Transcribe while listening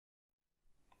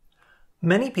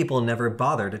Many people never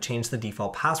bother to change the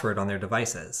default password on their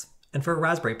devices, and for a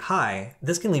Raspberry Pi,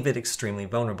 this can leave it extremely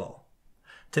vulnerable.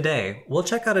 Today, we'll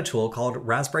check out a tool called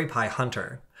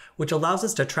Rpi-hunter, which allows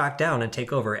us to track down and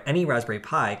take over any Raspberry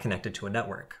Pi connected to a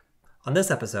network. On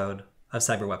this episode of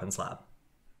Cyber Weapons Lab.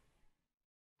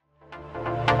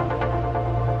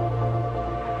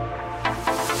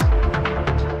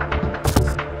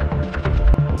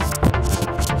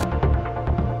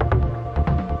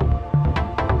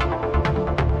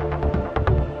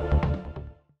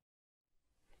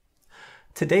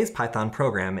 Today's Python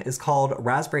program is called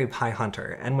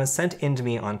Rpi-hunter and was sent in to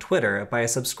me on Twitter by a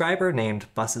subscriber named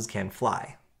Buses Can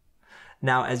Fly.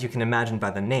 Now, as you can imagine by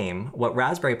the name, what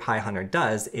Rpi-hunter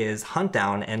does is hunt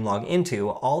down and log into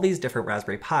all these different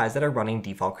Raspberry Pis that are running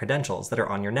default credentials that are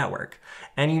on your network.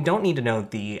 And you don't need to know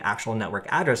the actual network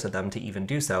address of them to even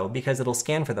do so, because it'll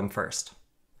scan for them first.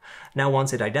 Now,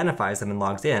 once it identifies them and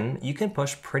logs in, you can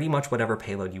push pretty much whatever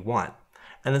payload you want.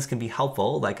 And this can be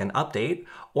helpful, like an update,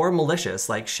 or malicious,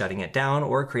 like shutting it down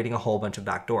or creating a whole bunch of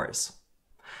backdoors.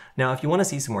 Now, if you want to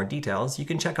see some more details, you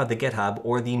can check out the GitHub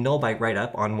or the Null Byte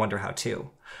write-up on Wonder How To.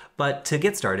 But to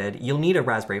get started, you'll need a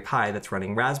Raspberry Pi that's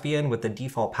running Raspbian with the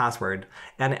default password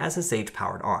and SSH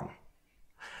powered on.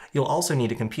 You'll also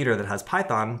need a computer that has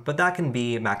Python, but that can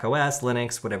be macOS,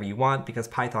 Linux, whatever you want, because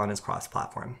Python is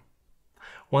cross-platform.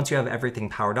 Once you have everything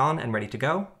powered on and ready to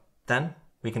go, then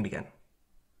we can begin.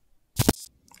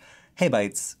 Hey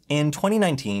Bytes, in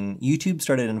 2019, YouTube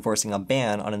started enforcing a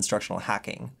ban on instructional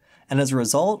hacking, and as a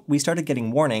result, we started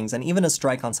getting warnings and even a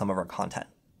strike on some of our content.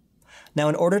 Now,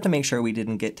 in order to make sure we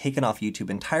didn't get taken off YouTube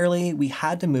entirely, we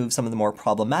had to move some of the more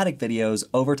problematic videos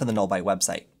over to the Null Byte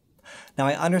website. Now,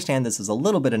 I understand this is a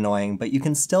little bit annoying, but you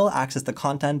can still access the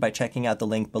content by checking out the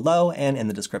link below and in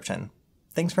the description.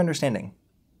 Thanks for understanding.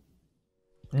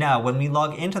 Now, when we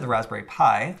log into the Raspberry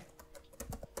Pi,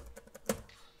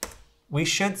 we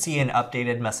should see an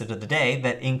updated message of the day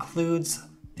that includes,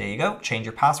 there you go, change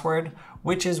your password,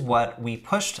 which is what we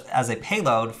pushed as a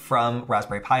payload from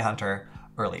Rpi-hunter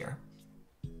earlier.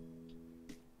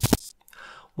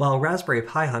 While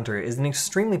Rpi-hunter is an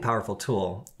extremely powerful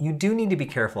tool, you do need to be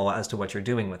careful as to what you're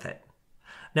doing with it.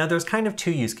 Now, there's kind of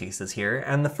two use cases here,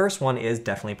 and the first one is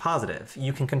definitely positive.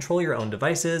 You can control your own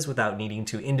devices without needing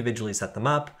to individually set them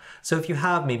up. So if you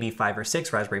have maybe 5 or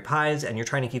 6 Raspberry Pis and you're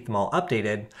trying to keep them all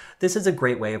updated, this is a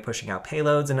great way of pushing out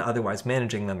payloads and otherwise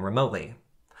managing them remotely.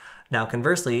 Now,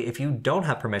 conversely, if you don't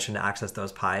have permission to access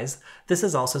those Pis, this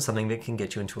is also something that can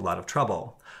get you into a lot of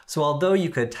trouble. So although you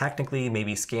could technically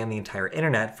maybe scan the entire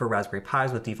internet for Raspberry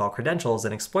Pis with default credentials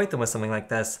and exploit them with something like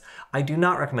this, I do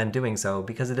not recommend doing so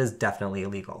because it is definitely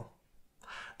illegal.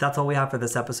 That's all we have for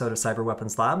this episode of Cyber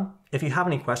Weapons Lab. If you have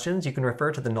any questions, you can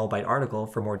refer to the Null Byte article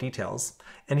for more details.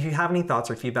 And if you have any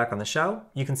thoughts or feedback on the show,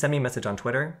 you can send me a message on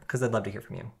Twitter because I'd love to hear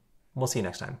from you. We'll see you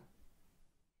next time.